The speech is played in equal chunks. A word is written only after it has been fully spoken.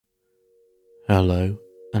Hello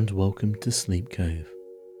and welcome to Sleep Cove,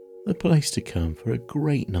 the place to come for a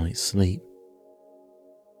great night's sleep.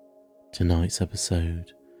 Tonight's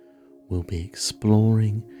episode will be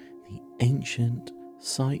exploring the ancient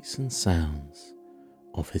sights and sounds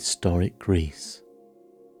of historic Greece.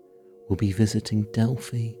 We'll be visiting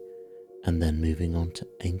Delphi and then moving on to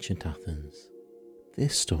ancient Athens.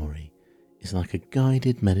 This story is like a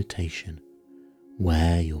guided meditation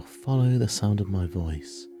where you'll follow the sound of my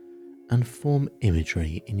voice and form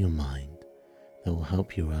imagery in your mind that will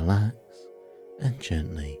help you relax and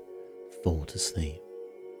gently fall to sleep.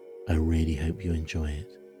 I really hope you enjoy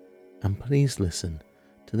it, and please listen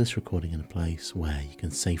to this recording in a place where you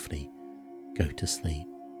can safely go to sleep.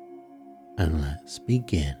 And let's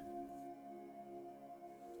begin.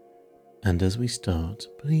 And as we start,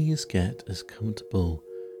 please get as comfortable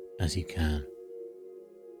as you can.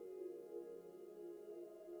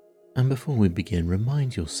 And before we begin,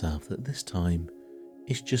 remind yourself that this time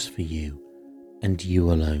is just for you and you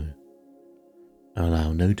alone.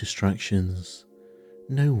 Allow no distractions,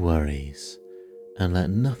 no worries, and let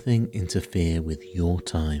nothing interfere with your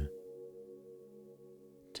time.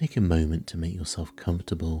 Take a moment to make yourself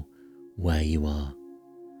comfortable where you are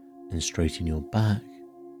and straighten your back,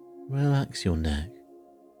 relax your neck,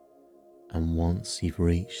 and once you've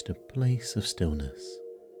reached a place of stillness,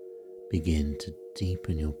 begin to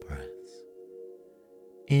deepen your breaths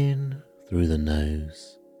in through the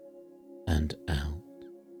nose and out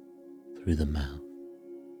through the mouth.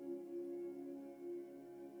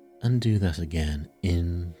 And do that again,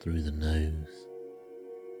 in through the nose,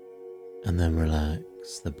 and then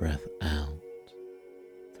relax the breath out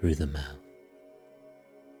through the mouth.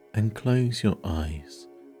 And close your eyes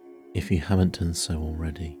if you haven't done so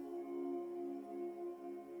already.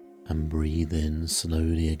 And breathe in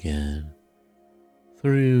slowly again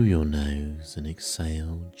through your nose and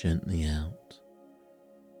exhale gently out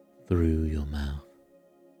through your mouth.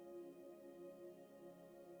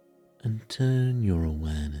 And turn your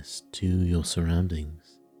awareness to your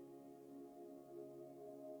surroundings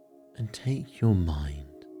and take your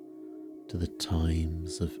mind to the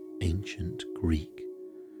times of ancient Greek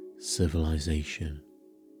civilization.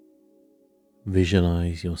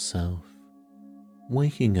 Visualize yourself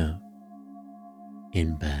waking up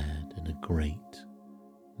in bed in a great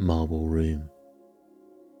marble room.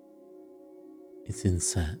 It's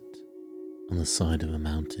inset on the side of a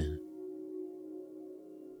mountain.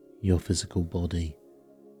 Your physical body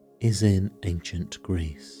is in ancient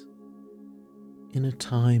Greece, in a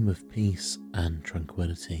time of peace and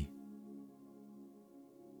tranquility.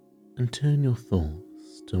 And turn your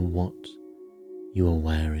thoughts to what you are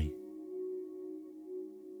wearing.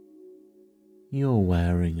 You're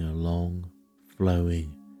wearing a long,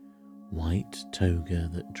 flowing, white toga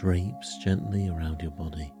that drapes gently around your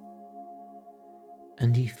body,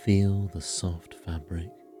 and you feel the soft fabric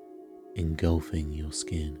engulfing your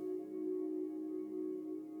skin.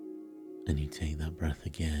 And you take that breath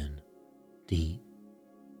again, deep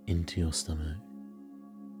into your stomach,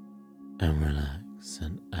 and relax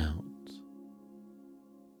and out.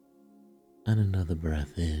 And another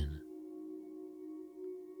breath in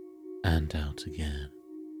and out again.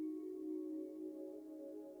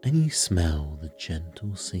 And you smell the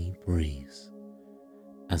gentle sea breeze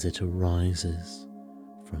as it arises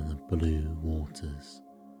from the blue waters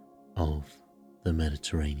of the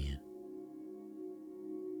Mediterranean.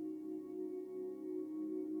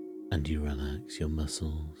 And you relax your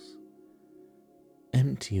muscles,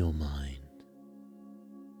 empty your mind.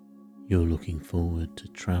 You're looking forward to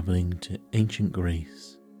travelling to ancient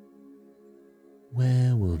Greece,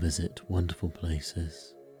 where we'll visit wonderful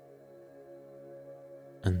places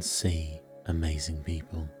and see amazing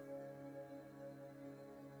people.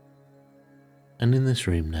 And in this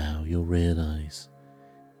room now, you'll realise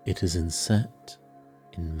it is inset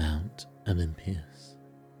in Mount Olympus.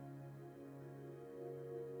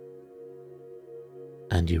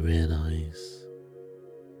 And you realise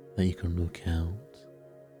that you can look out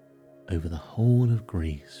over the whole of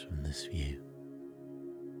Greece from this view.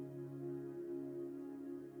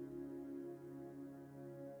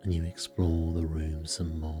 And you explore the room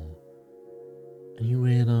some more, and you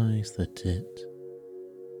realise that it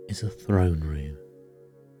is a throne room.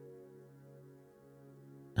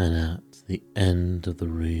 And at the end of the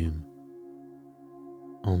room,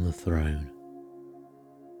 on the throne,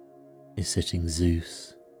 is sitting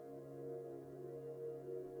Zeus,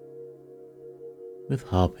 with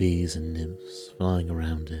harpies and nymphs flying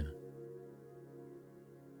around him.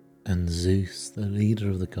 And Zeus, the leader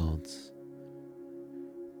of the gods,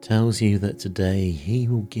 tells you that today he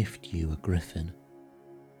will gift you a griffin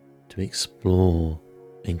to explore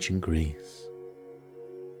ancient Greece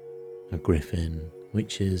A griffin,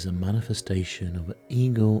 which is a manifestation of an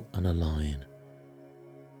eagle and a lion,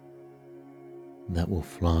 that will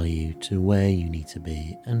fly you to where you need to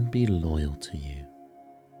be and be loyal to you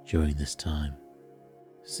during this time.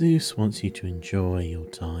 Zeus wants you to enjoy your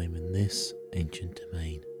time in this ancient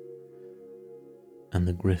domain, and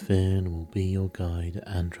the griffin will be your guide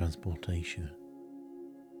and transportation.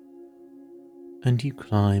 And you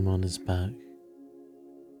climb on his back,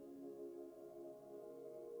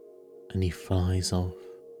 and he flies off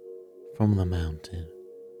from the mountain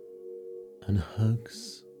and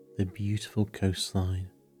hugs the beautiful coastline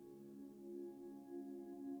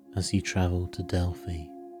as you travel to Delphi,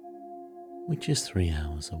 which is 3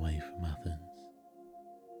 hours away from Athens.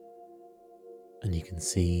 And you can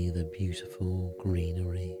see the beautiful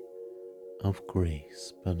greenery of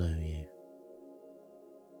Greece below you.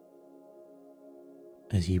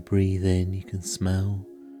 As you breathe in, you can smell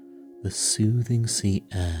the soothing sea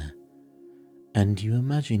air, and you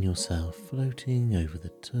imagine yourself floating over the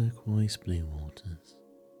turquoise blue waters.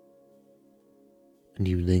 And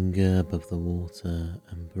you linger above the water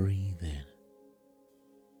and breathe in.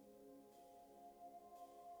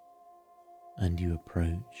 And you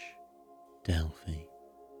approach Delphi,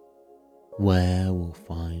 where we'll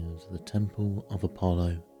find the temple of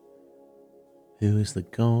Apollo, who is the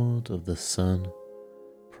god of the sun,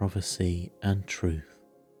 prophecy and truth,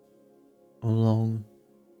 along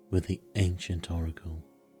with the ancient oracle,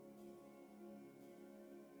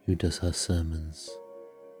 who does her sermons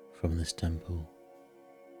from this temple.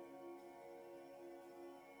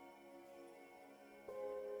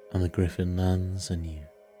 And the griffin lands and you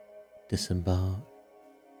disembark,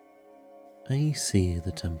 and you see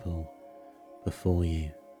the temple before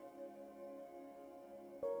you,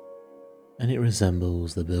 and it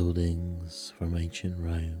resembles the buildings from ancient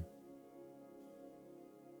Rome,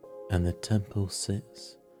 and the temple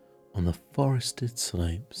sits on the forested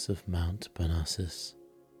slopes of Mount Parnassus,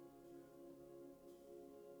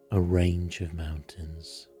 a range of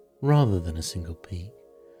mountains rather than a single peak,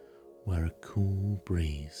 where a cool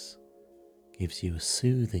breeze gives you a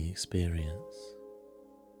soothing experience.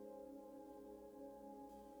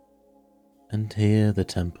 And here the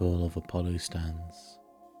temple of Apollo stands,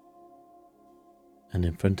 and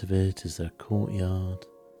in front of it is a courtyard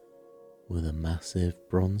with a massive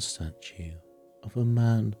bronze statue of a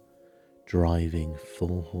man driving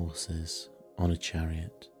 4 horses on a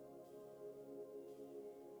chariot.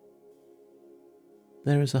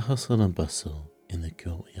 There is a hustle and bustle in the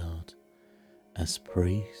courtyard as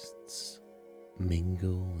priests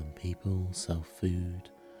mingle and people sell food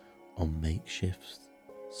on makeshift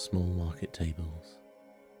small market tables.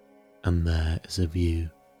 And there is a view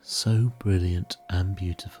so brilliant and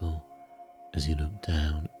beautiful as you look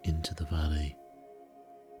down into the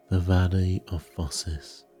valley of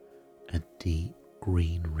Phocis, a deep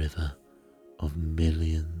green river of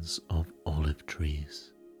millions of olive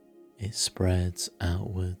trees. It spreads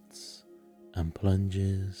outwards and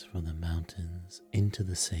plunges from the mountains into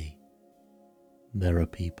the sea. There are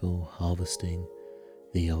people harvesting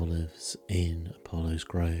the olives in Apollo's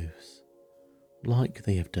groves, like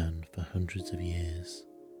they have done for hundreds of years,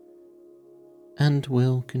 and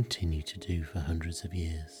will continue to do for hundreds of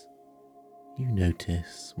years. You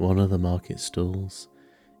notice one of the market stalls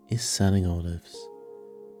is selling olives,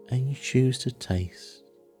 and you choose to taste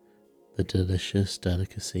the delicious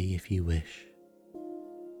delicacy if you wish.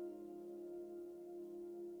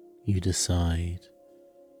 You decide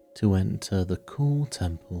to enter the cool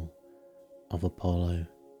temple of Apollo,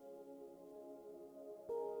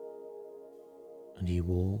 and you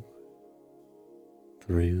walk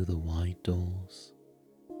through the wide doors,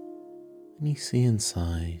 and you see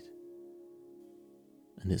inside,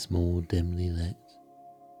 and it's more dimly lit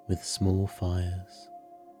with small fires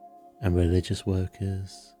and religious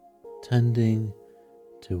workers tending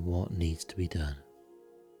to what needs to be done.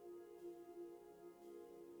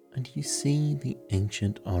 And you see the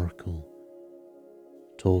ancient oracle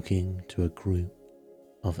talking to a group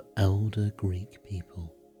of elder Greek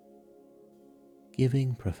people,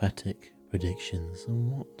 giving prophetic predictions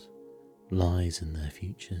on what lies in their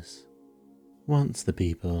futures. Once the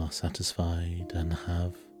people are satisfied and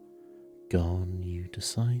have gone, you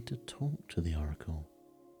decide to talk to the oracle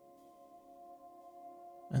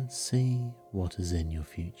and see what is in your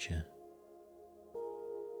future.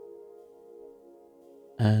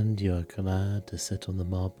 And you are glad to sit on the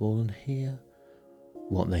marble and hear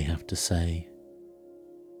what they have to say.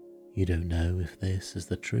 You don't know if this is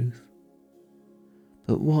the truth,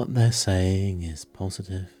 but what they're saying is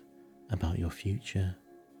positive about your future,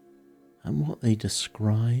 and what they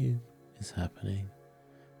describe is happening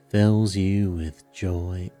fills you with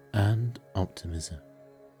joy and optimism.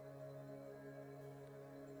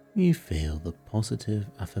 You feel the positive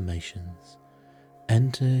affirmations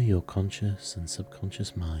enter your conscious and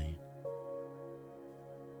subconscious mind,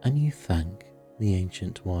 and you thank the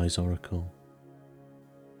ancient wise oracle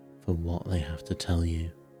for what they have to tell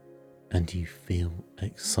you, and you feel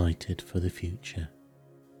excited for the future.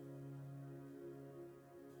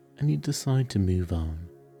 And you decide to move on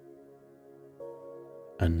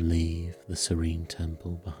and leave the serene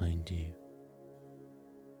temple behind you,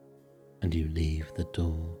 and you leave the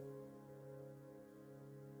door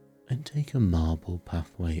and take a marble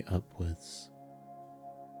pathway upwards,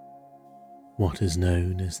 what is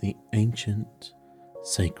known as the ancient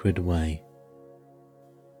sacred way.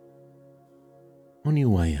 On your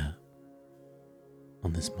way up,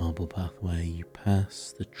 on this marble pathway, you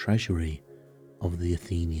pass the treasury of the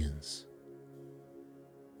Athenians,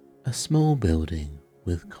 a small building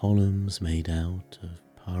with columns made out of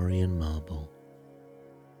Parian marble,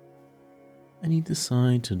 and you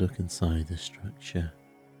decide to look inside the structure.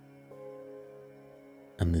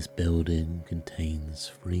 And this building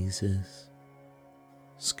contains friezes,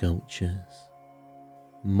 sculptures,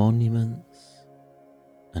 monuments,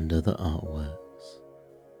 and other artworks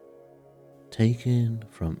taken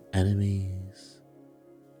from enemies,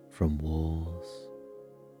 from wars,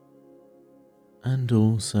 and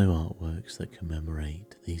also artworks that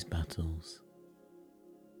commemorate these battles.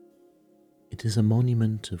 It is a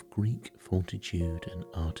monument of Greek fortitude and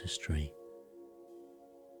artistry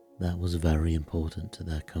that was very important to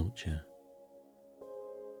their culture.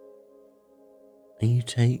 And you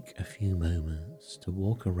take a few moments to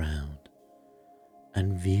walk around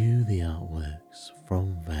and view the artworks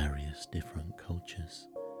from various different cultures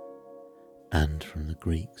and from the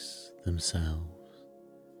Greeks themselves,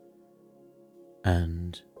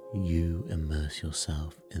 and you immerse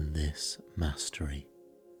yourself in this mastery.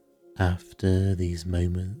 After these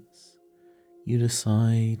moments, you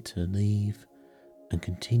decide to leave and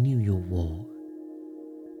continue your walk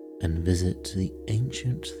and visit the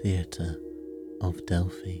ancient theatre of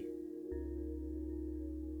Delphi.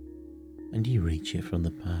 And you reach it from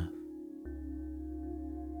the path,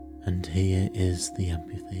 and here is the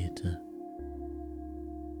amphitheatre,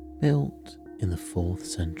 built in the 4th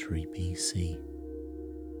century BC,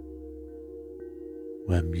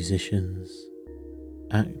 where musicians,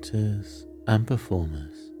 actors and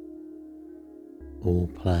performers all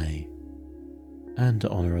play and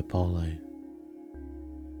honour Apollo.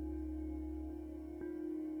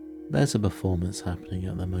 There's a performance happening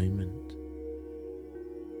at the moment,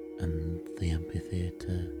 and the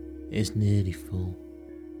amphitheatre is nearly full,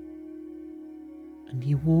 and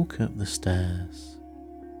you walk up the stairs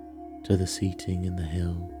to the seating in the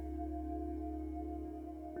hill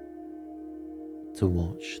to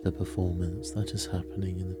watch the performance that is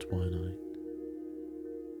happening in the twilight.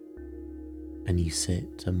 And you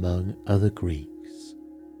sit among other Greeks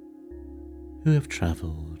who have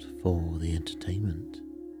travelled for the entertainment.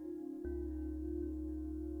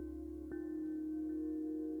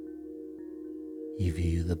 You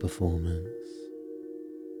view the performance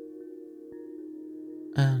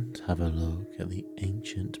and have a look at the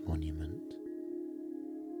ancient monument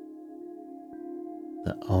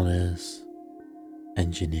that honours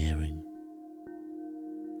engineering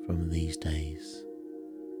from these days,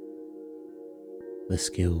 the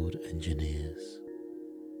skilled engineers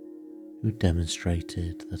who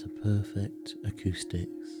demonstrated that a perfect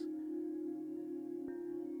acoustics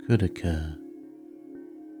could occur,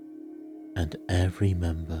 and every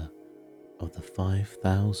member of the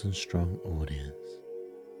 5,000 strong audience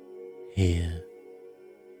hear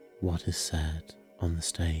what is said on the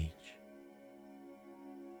stage.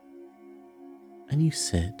 And you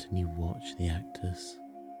sit and you watch the actors,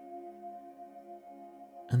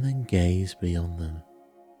 and then gaze beyond them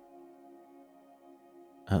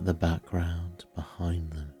at the background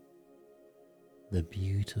behind them, the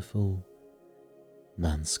beautiful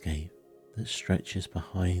landscape that stretches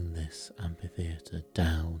behind this amphitheatre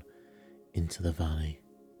down into the valley.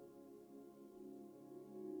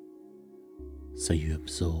 So you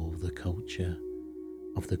absorb the culture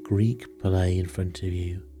of the Greek play in front of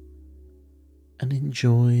you and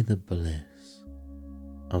enjoy the bliss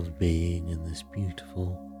of being in this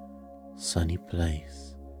beautiful sunny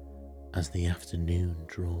place as the afternoon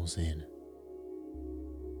draws in.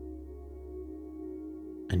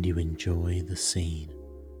 And you enjoy the scene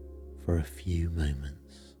for a few moments.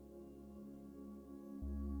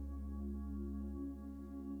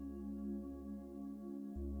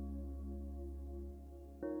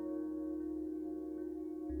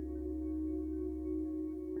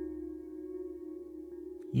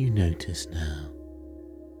 You notice now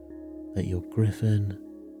that your griffin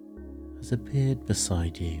has appeared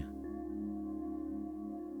beside you,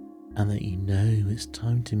 and that you know it's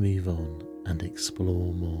time to move on and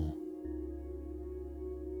explore more.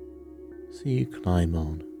 So you climb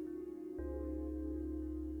on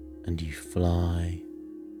and you fly,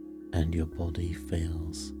 and your body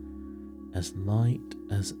feels as light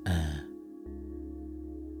as air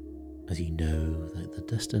as you know that the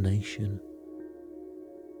destination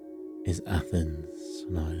is Athens,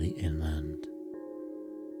 slightly inland.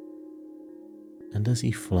 And as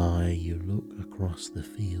you fly, you look across the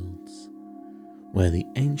fields where the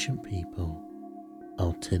ancient people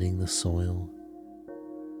are tilling the soil,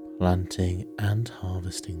 planting and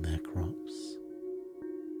harvesting their crops.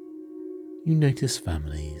 You notice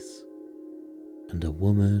families and a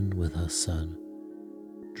woman with her son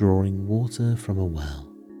drawing water from a well.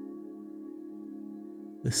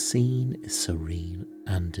 The scene is serene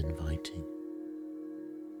and inviting.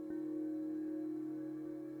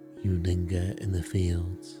 You linger in the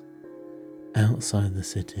fields outside the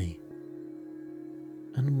city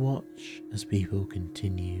and watch as people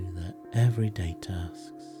continue their everyday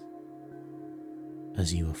tasks.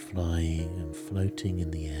 As you are flying and floating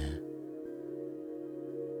in the air,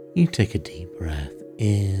 you take a deep breath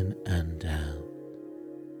in and out,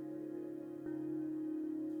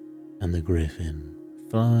 and the griffin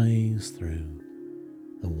flies through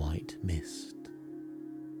the white mist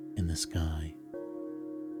in the sky,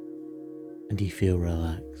 and you feel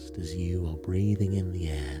relaxed as you are breathing in the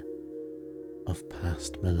air of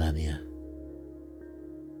past millennia.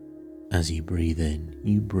 As you breathe in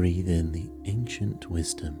the ancient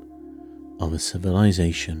wisdom of a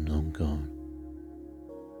civilization long gone.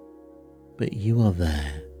 But you are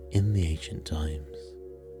there in the ancient times.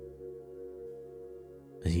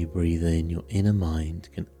 As you breathe in, your inner mind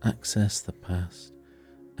can access the past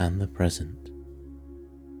and the present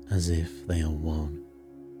as if they are one.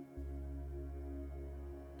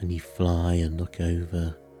 And you fly and look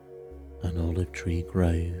over an olive tree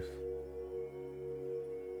grove,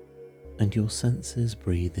 and your senses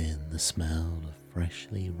breathe in the smell of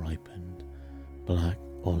freshly ripened black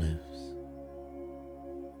olives.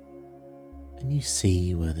 And you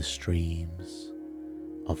see where the streams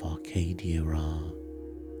of Arcadia are,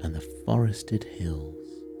 and the forested hills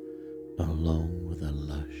along with the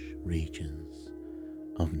lush regions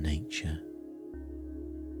of nature.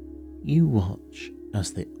 You watch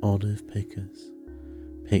as the olive pickers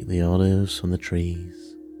pick the olives from the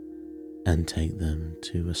trees and take them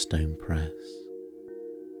to a stone press.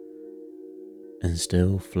 And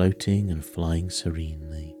still floating and flying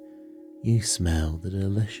serenely, you smell the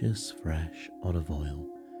delicious fresh olive oil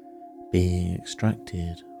being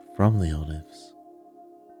extracted from the olives.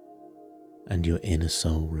 And your inner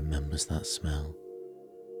soul remembers that smell,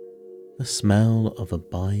 the smell of a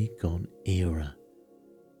bygone era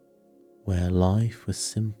where life was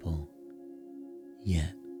simple,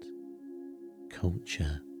 yet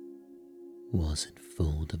culture was in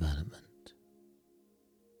full development.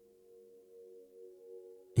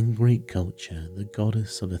 In Greek culture, the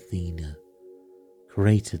goddess of Athena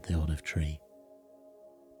created the olive tree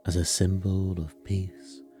as a symbol of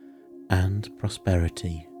peace and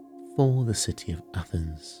prosperity for the city of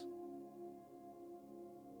Athens.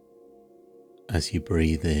 As you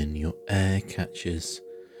breathe in, your air catches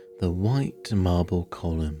the white marble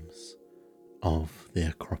columns of the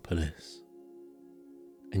Acropolis,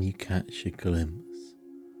 and you catch a glimpse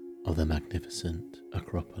of the magnificent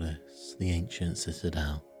Acropolis, the ancient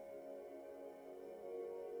citadel.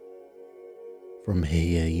 From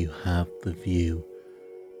here you have the view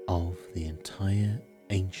of the entire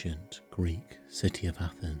ancient Greek city of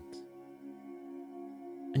Athens,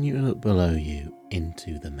 and you look below you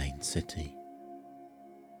into the main city,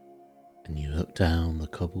 and you look down the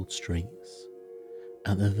cobbled streets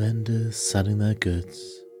at the vendors selling their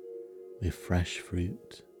goods with fresh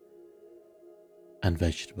fruit and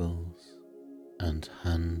vegetables and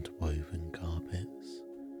hand-woven carpets,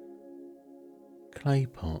 clay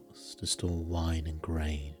pots to store wine and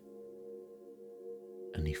grain.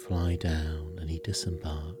 And you fly down and you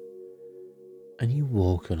disembark and you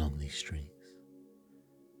walk along these streets,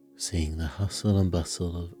 seeing the hustle and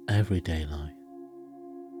bustle of everyday life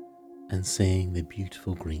and seeing the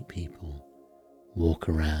beautiful Greek people walk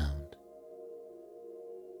around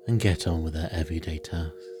and get on with their everyday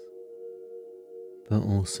tasks, but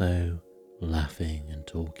also laughing and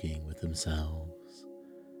talking with themselves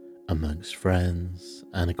amongst friends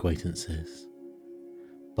and acquaintances,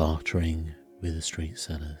 bartering with the street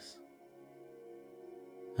sellers,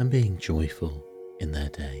 and being joyful in their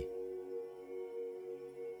day.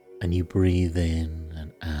 And you breathe in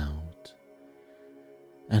and out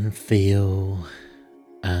and feel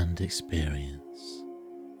and experience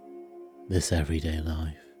this everyday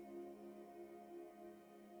life.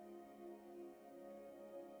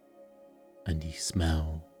 And you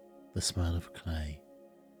smell the smell of clay,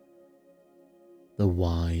 the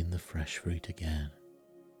wine, the fresh fruit again.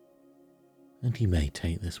 And you may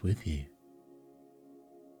take this with you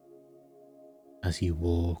as you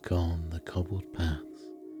walk on the cobbled paths.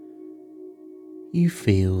 You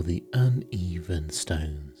feel the uneven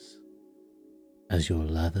stones as your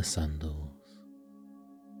leather sandals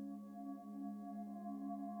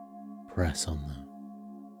press on them,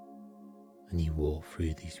 and you walk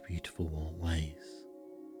through these beautiful walkways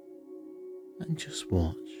and just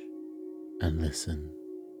watch and listen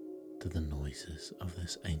to the noises of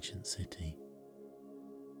this ancient city.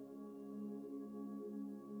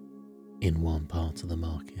 In one part of the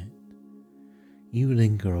market, you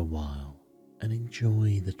linger a while and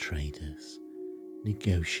enjoy the traders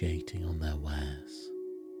negotiating on their wares.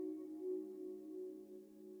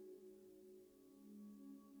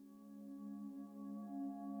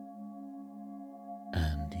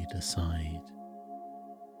 And you decide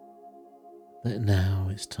that now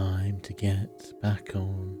it's time to get back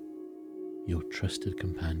on your trusted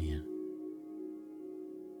companion,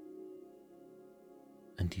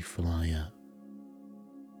 and you fly up,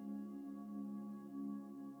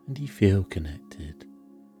 and you feel connected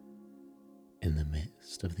in the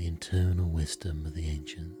midst of the internal wisdom of the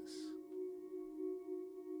ancients,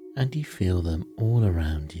 and you feel them all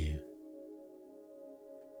around you,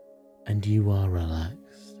 and you are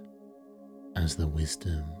relaxed as the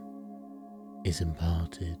wisdom is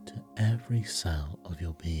imparted to every cell of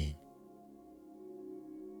your being.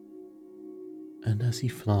 And as you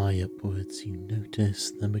fly upwards, you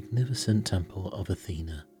notice the magnificent temple of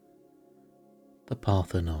Athena. The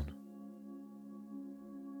Parthenon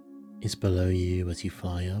is below you as you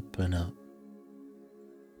fly up and up,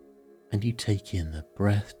 and you take in the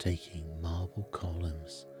breathtaking marble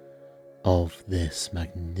columns of this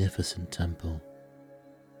magnificent temple.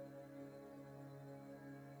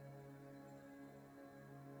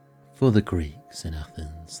 For the Greeks in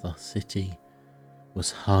Athens, the city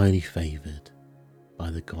was highly favoured by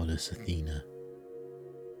the goddess Athena,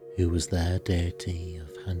 who was their deity of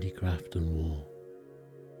handicraft and war.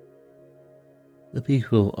 The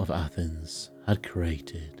people of Athens had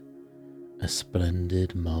created a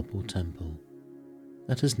splendid marble temple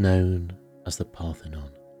that is known as the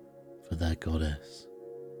Parthenon for their goddess.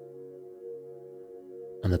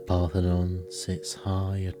 And the Parthenon sits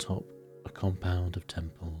high atop a compound of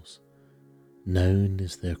temples known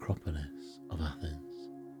as the Acropolis of Athens,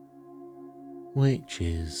 which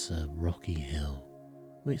is a rocky hill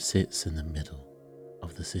which sits in the middle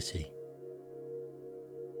of the city.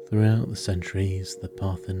 Throughout the centuries, the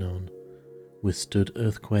Parthenon withstood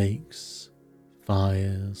earthquakes,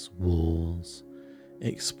 fires, wars,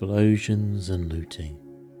 explosions and looting,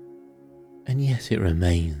 and yet it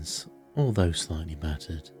remains, although slightly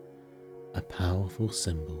battered, a powerful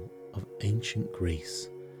symbol of ancient Greece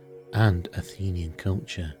and Athenian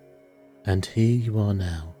culture. And here you are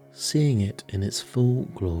now, seeing it in its full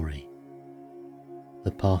glory.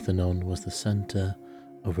 The Parthenon was the centre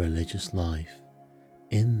of religious life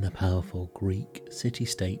in the powerful Greek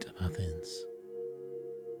city-state of Athens,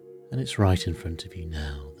 and it's right in front of you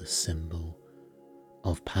now, the symbol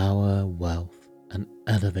of power, wealth and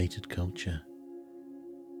elevated culture.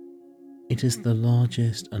 It is the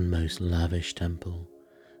largest and most lavish temple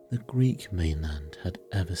the Greek mainland had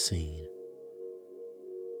ever seen,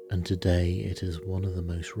 and today it is one of the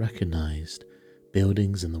most recognised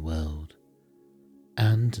buildings in the world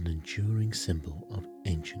and an enduring symbol of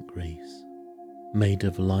ancient Greece, made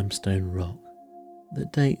of limestone rock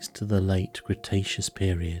that dates to the late Cretaceous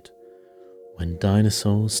period when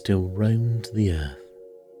dinosaurs still roamed the earth.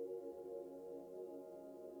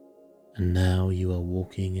 And now you are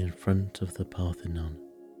walking in front of the Parthenon,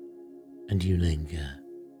 and you linger,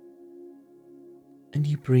 and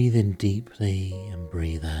you breathe in deeply and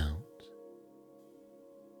breathe out,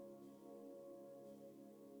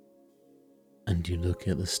 and you look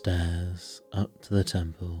at the stairs up to the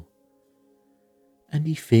temple, and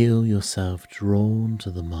you feel yourself drawn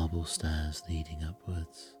to the marble stairs leading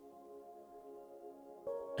upwards,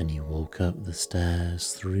 and you walk up the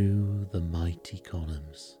stairs through the mighty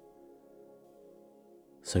columns,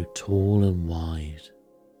 so tall and wide,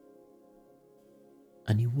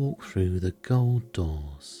 and you walk through the gold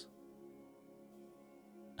doors,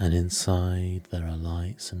 and inside there are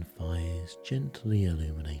lights and fires gently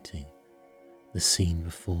illuminating the scene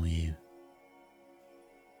before you,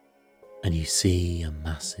 and you see a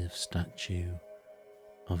massive statue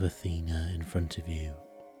of Athena in front of you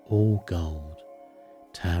all gold,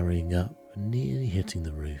 towering up and nearly hitting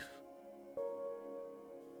the roof.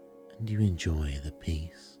 And you enjoy the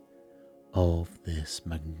peace of this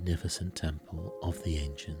magnificent temple of the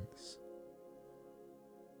ancients.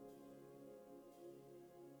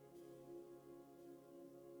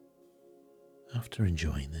 After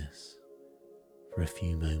enjoying this for a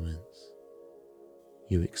few moments,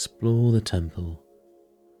 you explore the temple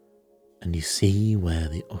and you see where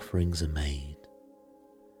the offerings are made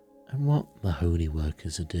and what the holy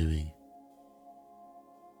workers are doing.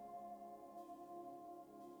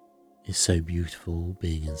 It's so beautiful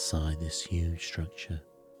being inside this huge structure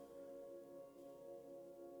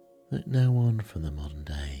that no one from the modern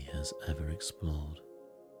day has ever explored.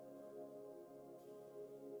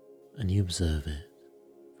 And you observe it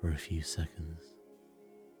for a few seconds.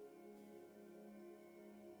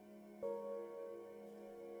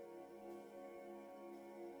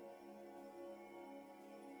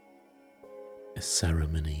 A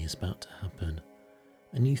ceremony is about to happen,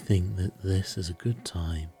 and you think that this is a good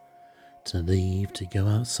time to leave to go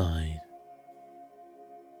outside.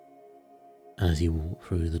 As you walk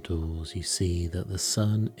through the doors, you see that the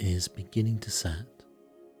sun is beginning to set,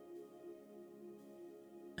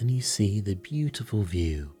 and you see the beautiful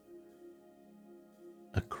view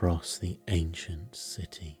across the ancient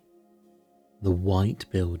city, the white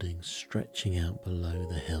buildings stretching out below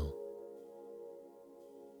the hill.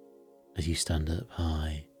 As you stand up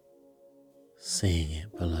high, seeing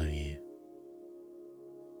it below you,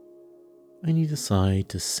 and you decide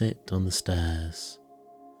to sit on the stairs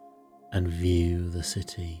and view the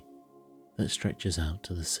city that stretches out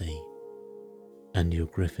to the sea, and your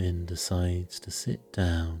griffin decides to sit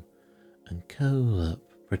down and curl up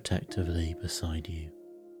protectively beside you.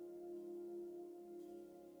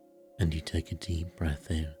 And you take a deep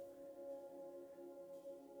breath in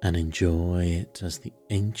and enjoy it as the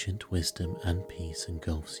ancient wisdom and peace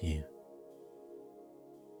engulfs you.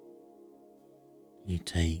 You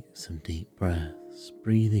take some deep breaths,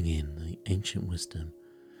 breathing in the ancient wisdom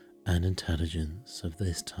and intelligence of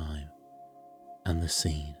this time and the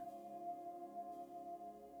scene,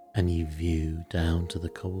 and you view down to the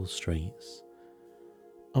cobbled streets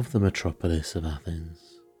of the metropolis of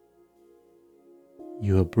Athens.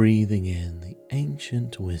 You are breathing in the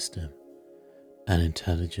ancient wisdom and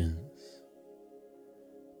intelligence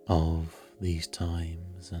of these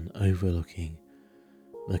times and overlooking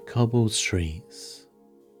the cobbled streets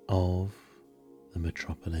of the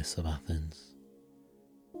metropolis of Athens.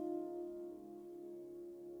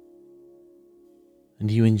 And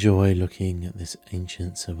you enjoy looking at this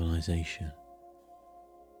ancient civilization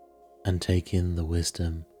and take in the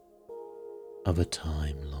wisdom of a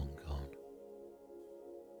time long gone.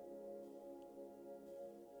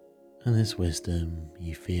 And this wisdom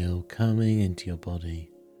you feel coming into your body,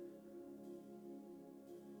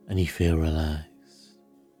 and you feel relaxed,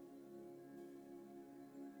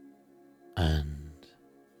 and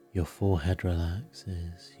your forehead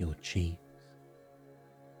relaxes, your cheeks,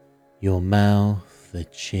 your mouth, the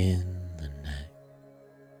chin, the neck,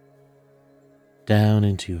 down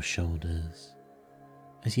into your shoulders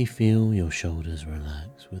as you feel your shoulders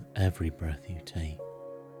relax with every breath you take.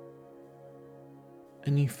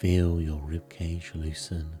 And you feel your ribcage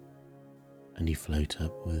loosen and you float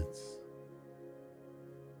upwards,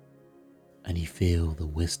 and you feel the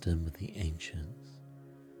wisdom of the ancients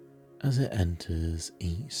as it enters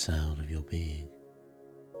each cell of your being.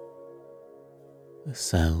 The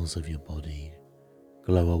cells of your body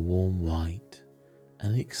glow a warm white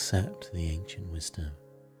and accept the ancient wisdom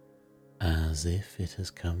as if it has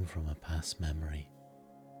come from a past memory.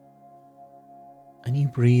 And you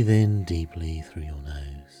breathe in deeply through your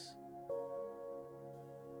nose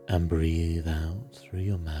and breathe out through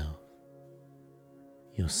your mouth.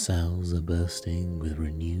 Your cells are bursting with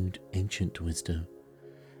renewed ancient wisdom,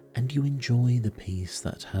 and you enjoy the peace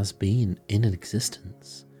that has been in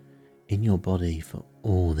existence in your body for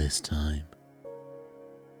all this time.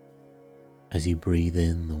 As you breathe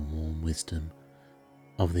in the warm wisdom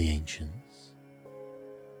of the ancients,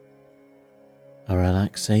 a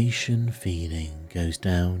relaxation feeling goes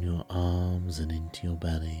down your arms and into your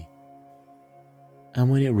belly, and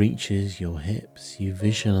when it reaches your hips, you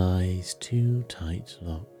visualize two tight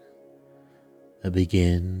locks that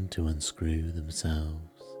begin to unscrew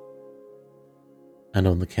themselves, and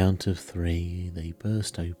on the count of 3 they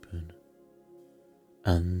burst open,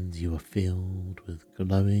 and you are filled with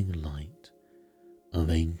glowing light of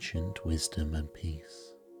ancient wisdom and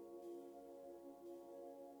peace.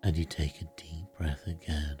 And you take a deep breath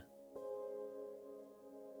again,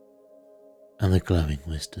 and the glowing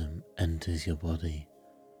wisdom enters your body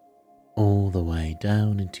all the way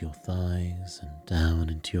down into your thighs and down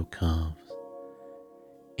into your calves,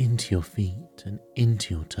 into your feet and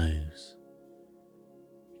into your toes.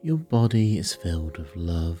 Your body is filled with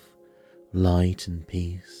love, light and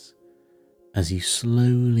peace as you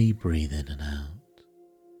slowly breathe in and out,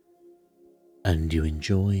 and you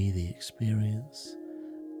enjoy the experience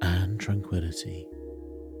and tranquility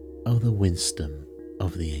of the wisdom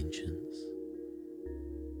of the ancients.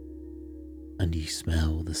 And you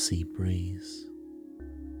smell the sea breeze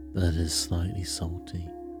that is slightly salty,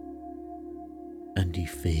 and you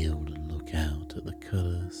feel and look out at the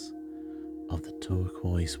colours of the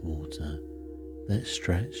turquoise water that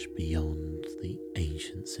stretch beyond the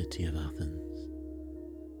ancient city of Athens.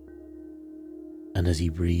 And as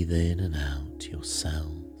you breathe in and out, your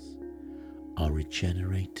cells are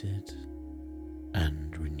regenerated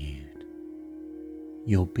and renewed.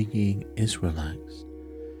 Your being is relaxed,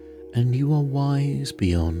 and you are wise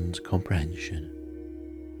beyond comprehension.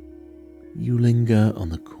 You linger on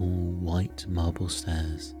the cool white marble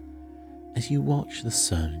stairs as you watch the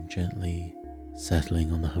sun gently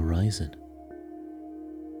settling on the horizon.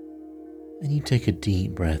 And you take a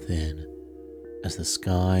deep breath in as the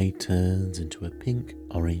sky turns into a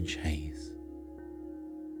pink-orange haze.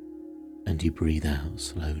 And you breathe out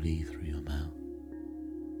slowly through your mouth.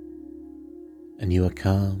 And you are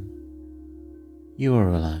calm, you are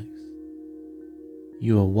relaxed,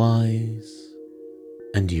 you are wise,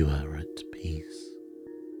 and you are at peace.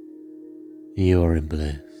 You are in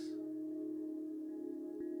bliss.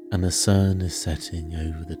 And the sun is setting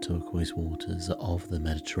over the turquoise waters of the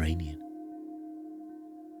Mediterranean.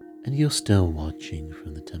 And you're still watching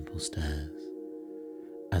from the temple stairs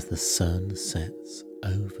as the sun sets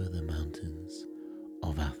over the mountains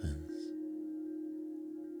of Athens.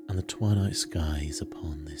 And the twilight skies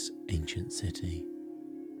upon this ancient city,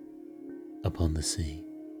 upon the sea,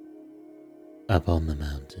 upon the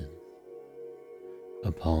mountains,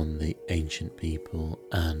 upon the ancient people,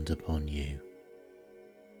 and upon you.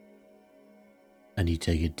 And you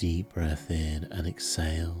take a deep breath in and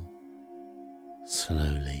exhale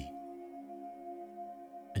slowly.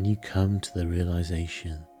 And you come to the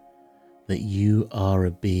realization that you are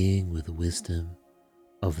a being with the wisdom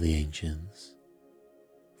of the ancients,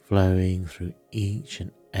 flowing through each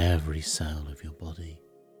and every cell of your body.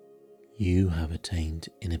 You have attained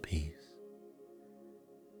inner peace,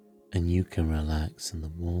 and you can relax in the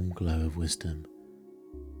warm glow of wisdom,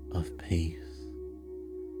 of peace,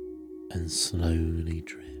 and slowly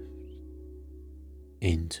drift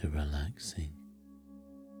into relaxing,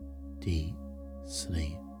 deep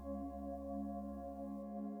sleep.